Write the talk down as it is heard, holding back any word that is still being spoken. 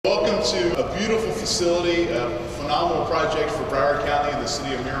to a beautiful facility, a phenomenal project for Broward County and the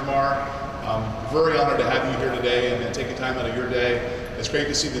city of Miramar. I'm very honored to have you here today and taking time out of your day. It's great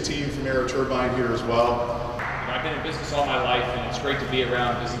to see the team from AeroTurbine here as well. I've been in business all my life, and it's great to be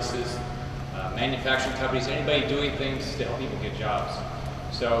around businesses, manufacturing companies, anybody doing things to help people get jobs.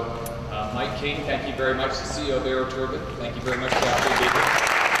 So, Mike King, thank you very much, the CEO of AeroTurbine. Thank you very much for the opportunity to be here.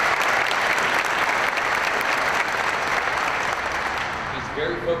 He's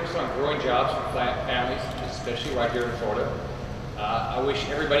very focused on growing jobs for families, especially right here in Florida. I wish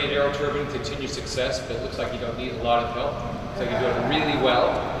everybody at AeroTurbine continued success, but it looks like you don't need a lot of help. Looks like you're doing really well.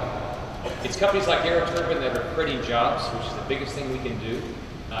 It's companies like AeroTurbine that are creating jobs, which is the biggest thing we can do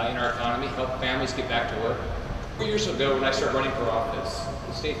in our economy, help families get back to work. 4 years ago, when I started running for office,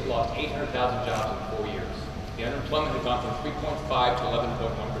 the state had lost 800,000 jobs in 4 years. The unemployment had gone from 3.5 to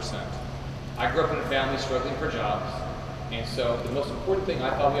 11.1%. I grew up in a family struggling for jobs, and so the most important thing I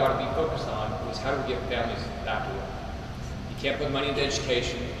thought we ought to be focused on was how do we get families back to work. You can't put money into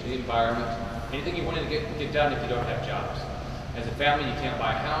education, to the environment, anything you want to get done if you don't have jobs. As a family, you can't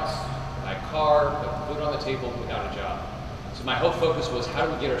buy a house, buy a car, put food on the table without a job. So my whole focus was how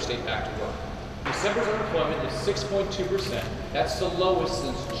do we get our state back to work. December's unemployment is 6.2%. That's the lowest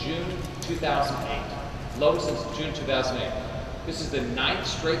since June 2008. Lowest since June 2008. This is the 9th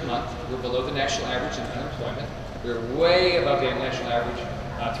straight month we're below the national average in unemployment. We're way above the national average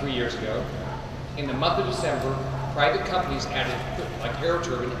 3 years ago. In the month of December, private companies added, like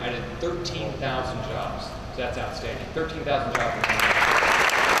AeroTurbine, added 13,000 jobs. So that's outstanding. 13,000 jobs.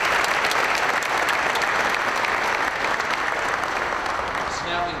 So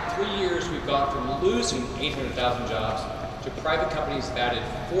now in 3 years, we've gone from losing 800,000 jobs to private companies have added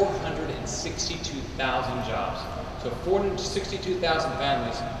 462,000 jobs. So 462,000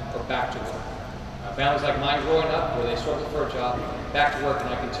 families are back to work. Families like mine growing up, where they struggled for a job, back to work, and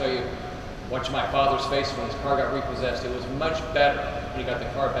I can tell you, watching my father's face when his car got repossessed, it was much better when he got the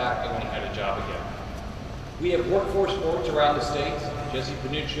car back and when he had a job again. We have workforce boards around the state. Jesse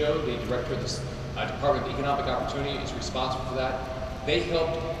Panuccio, the director of the Department of Economic Opportunity, is responsible for that. They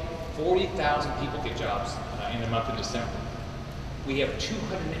helped 40,000 people get jobs in the month of December. We have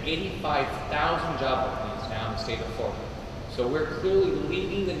 285,000 job openings now in the state of Florida. So we're clearly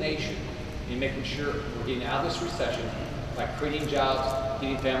leading the nation in making sure we're getting out of this recession by creating jobs,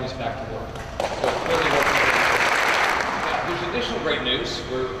 getting families back to work. So it's clearly working. Now, there's additional great news.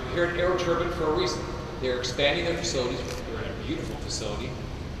 We're here at AeroTurbine for a reason. They're expanding their facilities. They're in a beautiful facility.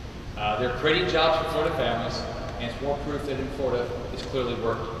 They're creating jobs for Florida families, and it's more proof that in Florida it's clearly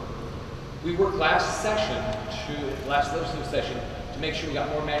working. We worked last legislative session to make sure we got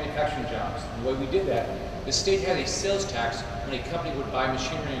more manufacturing jobs. And the way we did that, the state had a sales tax when a company would buy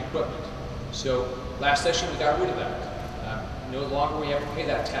machinery and equipment. So last session we got rid of that. No longer we have to pay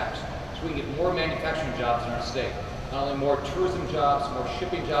that tax. So we can get more manufacturing jobs in our state. Not only more tourism jobs, more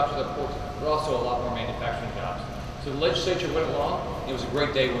shipping jobs to the ports, but also a lot more manufacturing jobs. So the legislature went along. It was a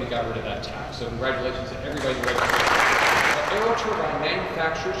great day when we got rid of that tax. So congratulations to everybody in the legislature. AeroTurbine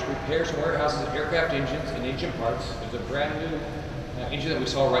manufactures, repairs, and warehouses aircraft engines and engine parts. There's a brand new engine that we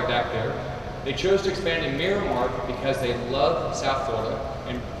saw right back there. They chose to expand in Miramar because they love South Florida.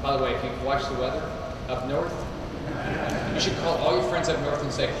 And by the way, if you watch the weather up north, you should call all your friends up north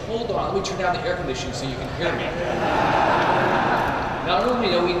and say, hold on, let me turn down the air conditioning so you can hear me. Not only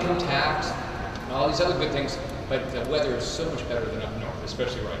no income tax and all these other good things, but the weather is so much better than up north,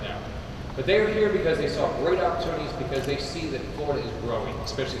 especially right now. But they are here because they saw great opportunities because they see that Florida is growing,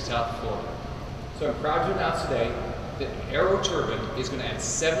 especially South Florida. So I'm proud to announce today that AeroTurbine is going to add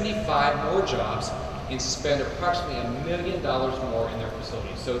 75 more jobs and spend approximately $1 million more in their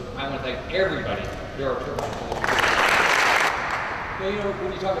facilities. So I want to thank everybody at AeroTurbine for this. You know,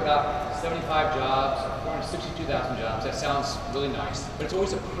 when you talk about 75 jobs, 462,000 jobs, that sounds really nice, but it's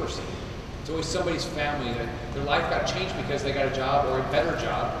always a person. It's always somebody's family that their life got changed because they got a job or a better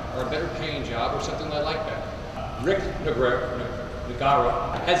job or a better paying job or something they like better. Rick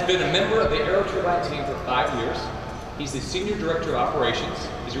Nagara has been a member of the AeroTurbine team for 5 years. He's the Senior Director of Operations.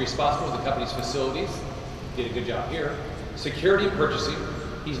 He's responsible for the company's facilities. Did a good job here. Security and purchasing.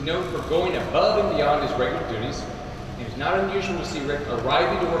 He's known for going above and beyond his regular duties. And it's not unusual to see Rick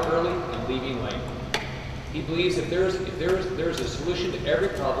arriving to work early and leaving late. He believes that there's a solution to every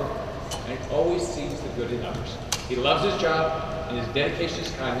problem, and always sees the good in others. He loves his job, and his dedication and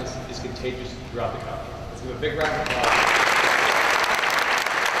his kindness is contagious throughout the company. Let's give a big round of applause.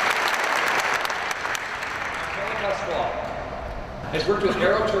 Has worked with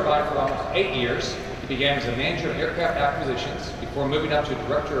AeroTurbine for almost 8 years. He began as a manager of aircraft acquisitions before moving up to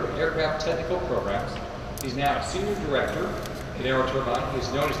director of aircraft technical programs. He's now a senior director at AeroTurbine.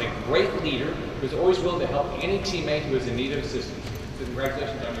 He's known as a great leader who's always willing to help any teammate who is in need of assistance. So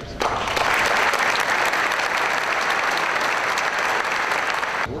congratulations on your success.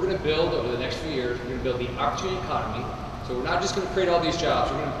 We're going to build, over the next few years, we're going to build the opportunity economy. So we're not just going to create all these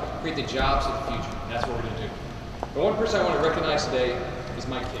jobs, we're going to create the jobs of the future. And that's what we're going to do. But one person I want to recognize today is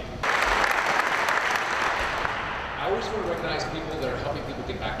my kid. I always want to recognize people that are helping people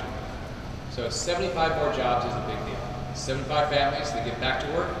get back to work. So 75 more jobs is a big deal. 75 families that get back to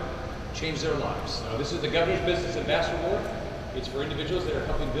work, change their lives. So this is the Governor's Business Ambassador Award. It's for individuals that are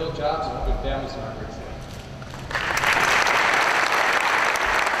helping build jobs and helping families in our great city.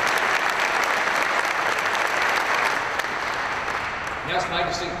 Now it's my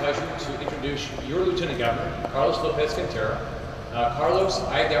distinct pleasure to introduce your Lieutenant Governor, Carlos Lopez-Cantera. Carlos,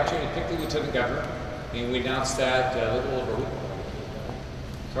 I had the opportunity to pick the Lieutenant Governor, and we announced that a little over a week ago.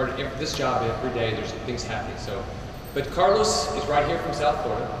 It's hard to, this job every day, there's things happening. But Carlos is right here from South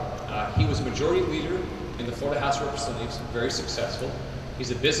Florida. He was a majority leader in the Florida House of Representatives, very successful.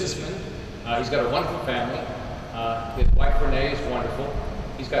 He's a businessman. He's got a wonderful family. His wife Renee is wonderful.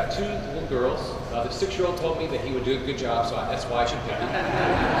 He's got 2 little girls. The 6-year-old told me that he would do a good job, so that's why I should pick him.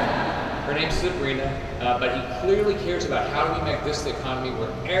 Her name's Sabrina, but he clearly cares about how do we make this the economy where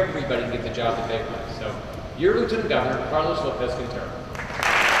everybody can get the job that they want. So, your Lieutenant Governor, Carlos Lopez-Cantera.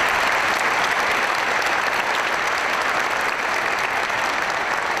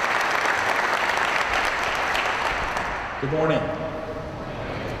 Good morning.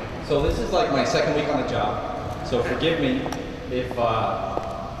 So this is like my second week on the job, so forgive me if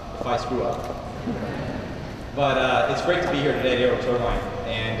I screw up. But it's great to be here today at AeroTurbine,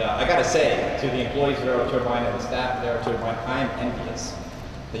 and I gotta say to the employees of AeroTurbine and the staff at AeroTurbine, I am envious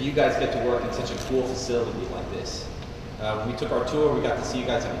that you guys get to work in such a cool facility like this. When we took our tour, we got to see you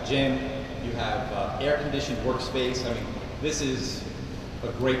guys have a gym, you have air-conditioned workspace. I mean, this is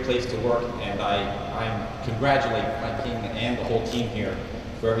a great place to work, and I congratulate my team and the whole team here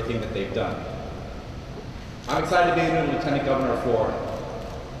for everything that they've done. I'm excited to be the new Lieutenant Governor of Florida.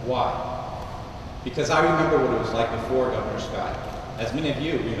 Why? Because I remember what it was like before Governor Scott. As many of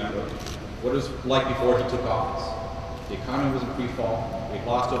you remember what it was like before he took office. The economy was in free fall. We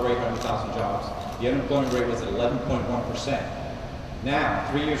lost over 800,000 jobs. The unemployment rate was at 11.1%. Now,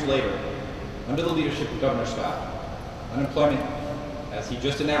 3 years later, under the leadership of Governor Scott, unemployment, as he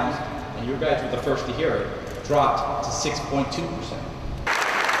just announced, and you guys were the first to hear it, dropped to 6.2%.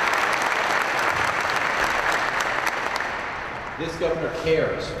 This governor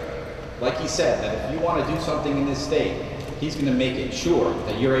cares. Like he said, that if you want to do something in this state, he's going to make it sure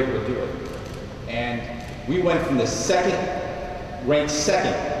that you're able to do it. And we went from the ranked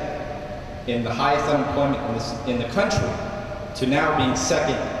second in the highest unemployment in the country to now being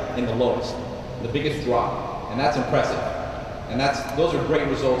second in the lowest, the biggest drop, and that's impressive. And those are great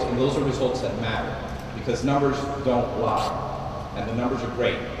results, and those are results that matter, because numbers don't lie, and the numbers are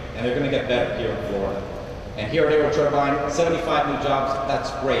great, and they're going to get better here in Florida. And here at AeroTurbine, 75 new jobs, that's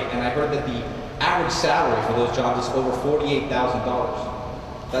great. And I heard that the average salary for those jobs is over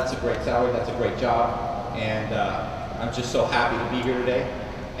 $48,000. That's a great salary, that's a great job, and I'm just so happy to be here today.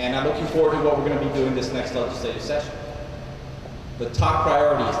 And I'm looking forward to what we're going to be doing this next legislative session. The top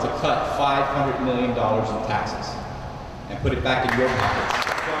priority is to cut $500 million in taxes and put it back in your pockets.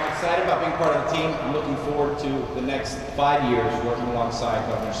 So I'm excited about being part of the team. I'm looking forward to the next 5 years working alongside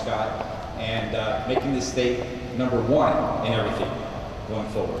Governor Scott and making this state #1 in everything going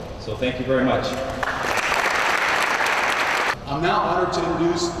forward. So thank you very much. I'm now honored to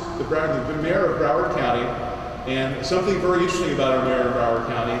introduce the mayor of Broward County, and something very interesting about our mayor of Broward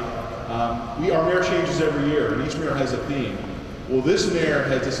County. Our mayor changes every year, and each mayor has a theme. Well, this mayor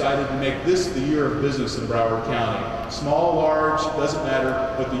has decided to make this the year of business in Broward County. Small, large, doesn't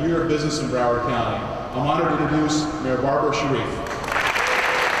matter, but the year of business in Broward County. I'm honored to introduce Mayor Sharief.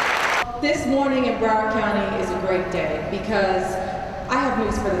 This morning in Broward County is a great day because I have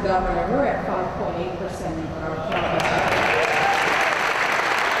news for the governor. We're at 5.8% in Broward County.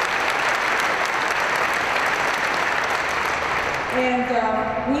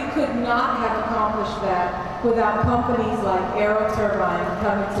 And we could not have accomplished that without companies like AeroTurbine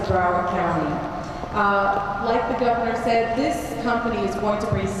coming to Broward County. Like the governor said, this company is going to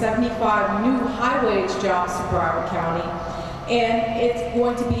bring 75 new high-wage jobs to Broward County, and it's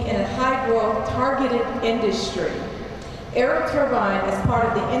going to be in a high-growth, targeted industry. AeroTurbine, as part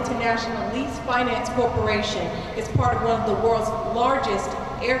of the International Lease Finance Corporation, is part of one of the world's largest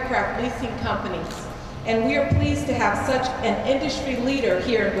aircraft leasing companies. And we are pleased to have such an industry leader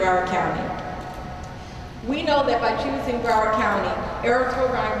here in Broward County. We know that by choosing Broward County,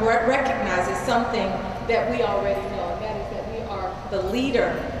 AeroTurbine recognizes something that we already know, and that is that we are the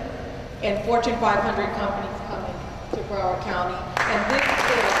leader in Fortune 500 companies coming to Broward County. And this is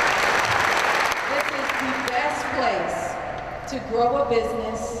the best place to grow a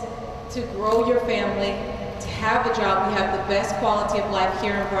business, to grow your family, to have a job. We have the best quality of life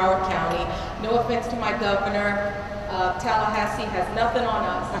here in Broward County. No offense to my governor, Tallahassee has nothing on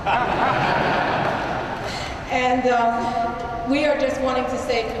us. And we are just wanting to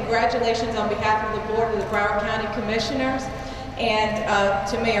say congratulations on behalf of the board of the Broward County Commissioners and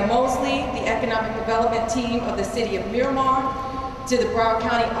to Mayor Mosley, the Economic Development Team of the City of Miramar, to the Broward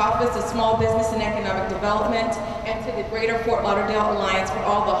County Office of Small Business and Economic Development, and to the Greater Fort Lauderdale Alliance for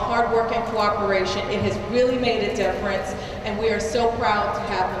all the hard work and cooperation. It has really made a difference, and we are so proud to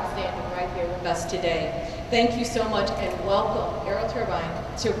have them standing right here with us today. Thank you so much, and welcome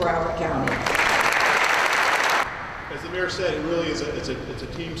AeroTurbine to Broward County. As the mayor said, it really is it's a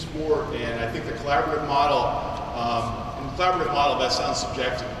team sport, and I think the collaborative model, that sounds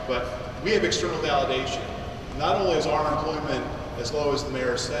subjective, but we have external validation. Not only is our unemployment as low as the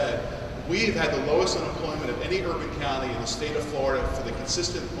mayor said, we've had the lowest unemployment of any urban county in the state of Florida for the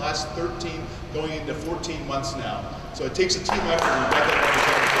consistent last 13 going into 14 months now. So it takes a team effort, and we've got that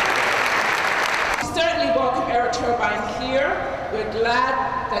representation. We certainly welcome AeroTurbine here. We're glad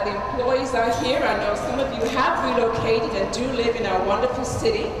that the employees are here. I know some of you have relocated and do live in our wonderful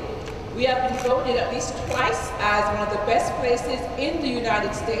city. We have been voted at least twice as one of the best places in the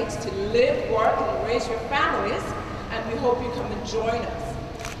United States to live, work, and raise your families, and we hope you come and join us.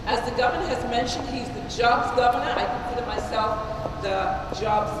 As the governor has mentioned, he's the jobs governor. I consider myself the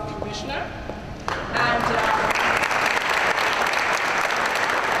jobs commissioner. And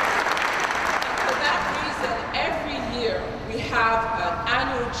for that reason, every year we have an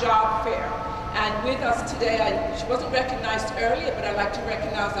annual job fair. And with us today, she wasn't recognized earlier, but I'd like to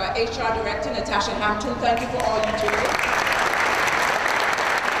recognize our HR Director, Natasha Hampton. Thank you for all you do. Of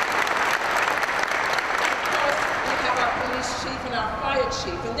course, we have our police chief and our fire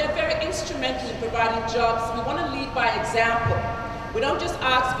chief, and they're very instrumental in providing jobs. We want to lead by example. We don't just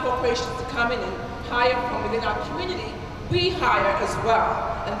ask corporations to come in and hire from within our community, we hire as well.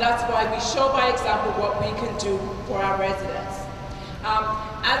 And that's why we show by example what we can do for our residents.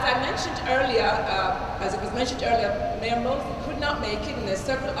 As I mentioned earlier, as it was mentioned earlier, Mayor Mosley could not make it, and there's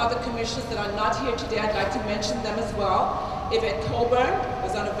several other commissioners that are not here today. I'd like to mention them as well. Yvette Coburn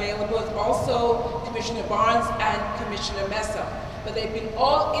was unavailable, as also Commissioner Barnes and Commissioner Mesa. But they've been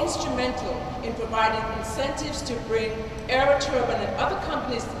all instrumental in providing incentives to bring AeroTurbine and other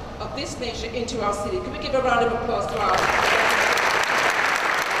companies of this nature into our city. Can we give a round of applause to our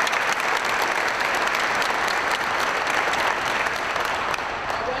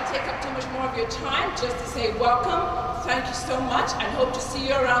your time just to say welcome, thank you so much, and hope to see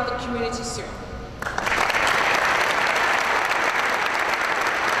you around the community soon.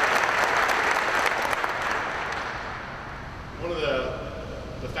 One of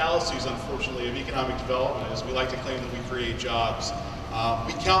the fallacies, unfortunately, of economic development is we like to claim that we create jobs.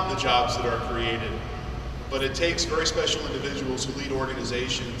 We count the jobs that are created, but it takes very special individuals who lead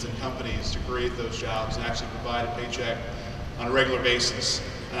organizations and companies to create those jobs and actually provide a paycheck on a regular basis.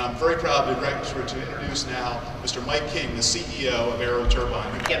 And I'm very proud to introduce now Mr. Mike King, the CEO of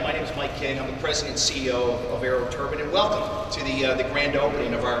AeroTurbine. Again, my name is Mike King. I'm the President and CEO of AeroTurbine, and welcome to the grand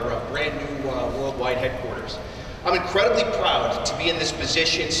opening of our brand new worldwide headquarters. I'm incredibly proud to be in this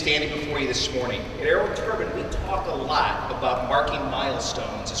position standing before you this morning. At AeroTurbine, we talk a lot about marking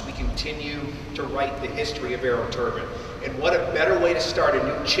milestones as we continue to write the history of AeroTurbine. And what a better way to start a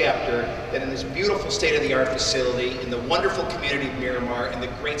new chapter than in this beautiful state-of-the-art facility in the wonderful community of Miramar in the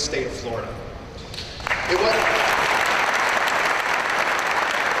great state of Florida.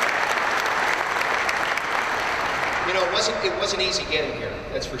 It wasn't easy getting here,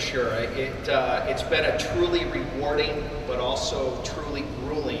 that's for sure. It's been a truly rewarding, but also truly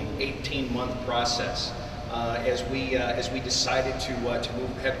grueling 18-month process as we decided to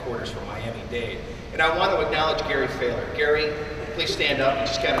move headquarters from Miami-Dade. And I want to acknowledge Gary Failer. Gary, please stand up and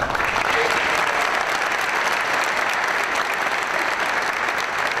just kind of...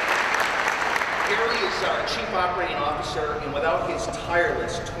 Gary is our Chief Operating Officer, and without his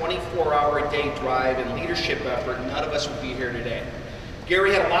tireless 24-hour-a-day drive and leadership effort, none of us would be here today.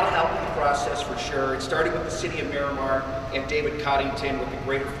 Gary had a lot of help in the process, for sure. It started with the City of Miramar and David Coddington with the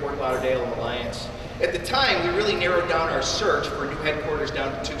Greater Fort Lauderdale Alliance. At the time, we really narrowed down our search for new headquarters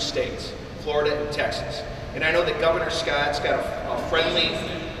down to 2 states, Florida and Texas. And I know that Governor Scott's got a friendly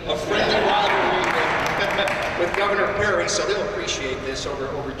rivalry with Governor Perry, so they'll appreciate this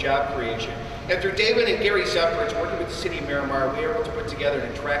over job creation. And through David and Gary's efforts, working with the City of Miramar, we were able to put together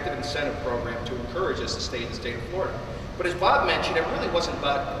an attractive incentive program to encourage us to stay in the state of Florida. But as Bob mentioned, it really wasn't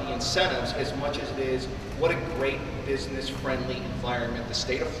about the incentives as much as it is what a great business-friendly environment the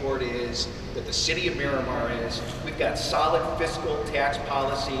state of Florida is, that the city of Miramar is. We've got solid fiscal tax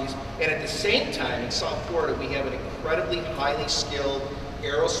policies, and at the same time, in South Florida, we have an incredibly highly skilled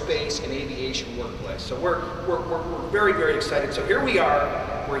aerospace and aviation workplace. So we're very, very excited. So here we are.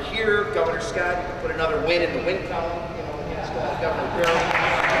 We're here. Governor Scott, you can put another win in the win column, you know, against Governor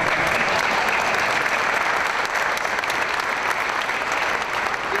Barry.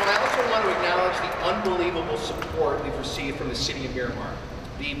 I want to acknowledge the unbelievable support we've received from the city of Miramar.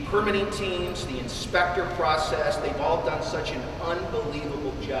 The permitting teams, the inspector process, they've all done such an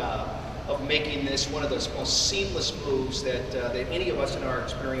unbelievable job of making this one of the most seamless moves that any of us in our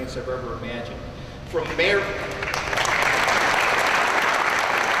experience have ever imagined. From Mayor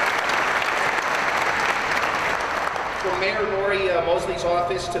Lori Mosley's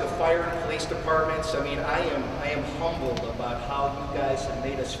office to the fire and police departments, I mean, I am humbled about how you guys have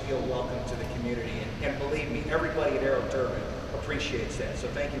made us feel welcome to the community. And believe me, everybody at AeroTurbine appreciates that. So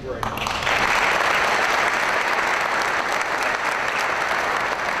thank you very much.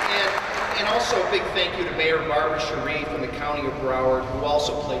 And also a big thank you to Mayor Barbara Sharief from the County of Broward, who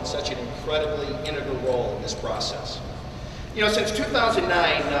also played such an incredibly integral role in this process. You know, since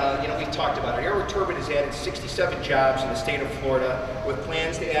 2009, you know, we've talked about it. AeroTurbine has added 67 jobs in the state of Florida with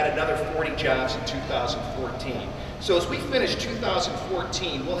plans to add another 40 jobs in 2014. So as we finish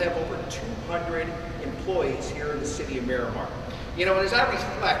 2014, we'll have over 200 employees here in the city of Miramar. You know, and as I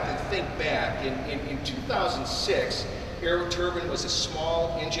reflect and think back, in 2006, AeroTurbine was a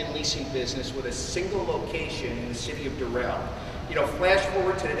small engine leasing business with a single location in the city of Doral. You know, flash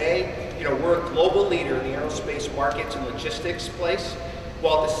forward to today, you know, we're a global leader in the aerospace markets and logistics place,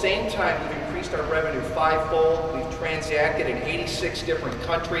 while at the same time we've increased our revenue fivefold. We've transacted in 86 different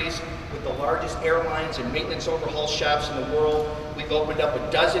countries with the largest airlines and maintenance overhaul shops in the world. We've opened up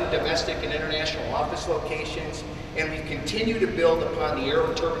a dozen domestic and international office locations, and we've continued to build upon the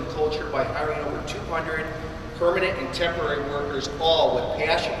AeroTurbine culture by hiring over 200 permanent and temporary workers, all with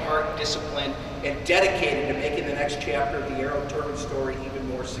passion, heart, discipline, and dedicated to making the next chapter of the AeroTurbine story even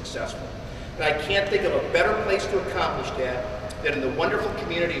more successful. And I can't think of a better place to accomplish that than in the wonderful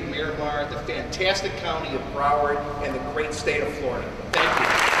community of Miramar, the fantastic county of Broward, and the great state of Florida. Thank you.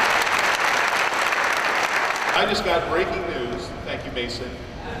 I just got breaking news. Thank you, Mason.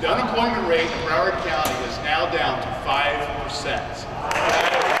 The unemployment rate in Broward County is now down to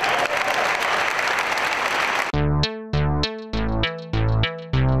 5%.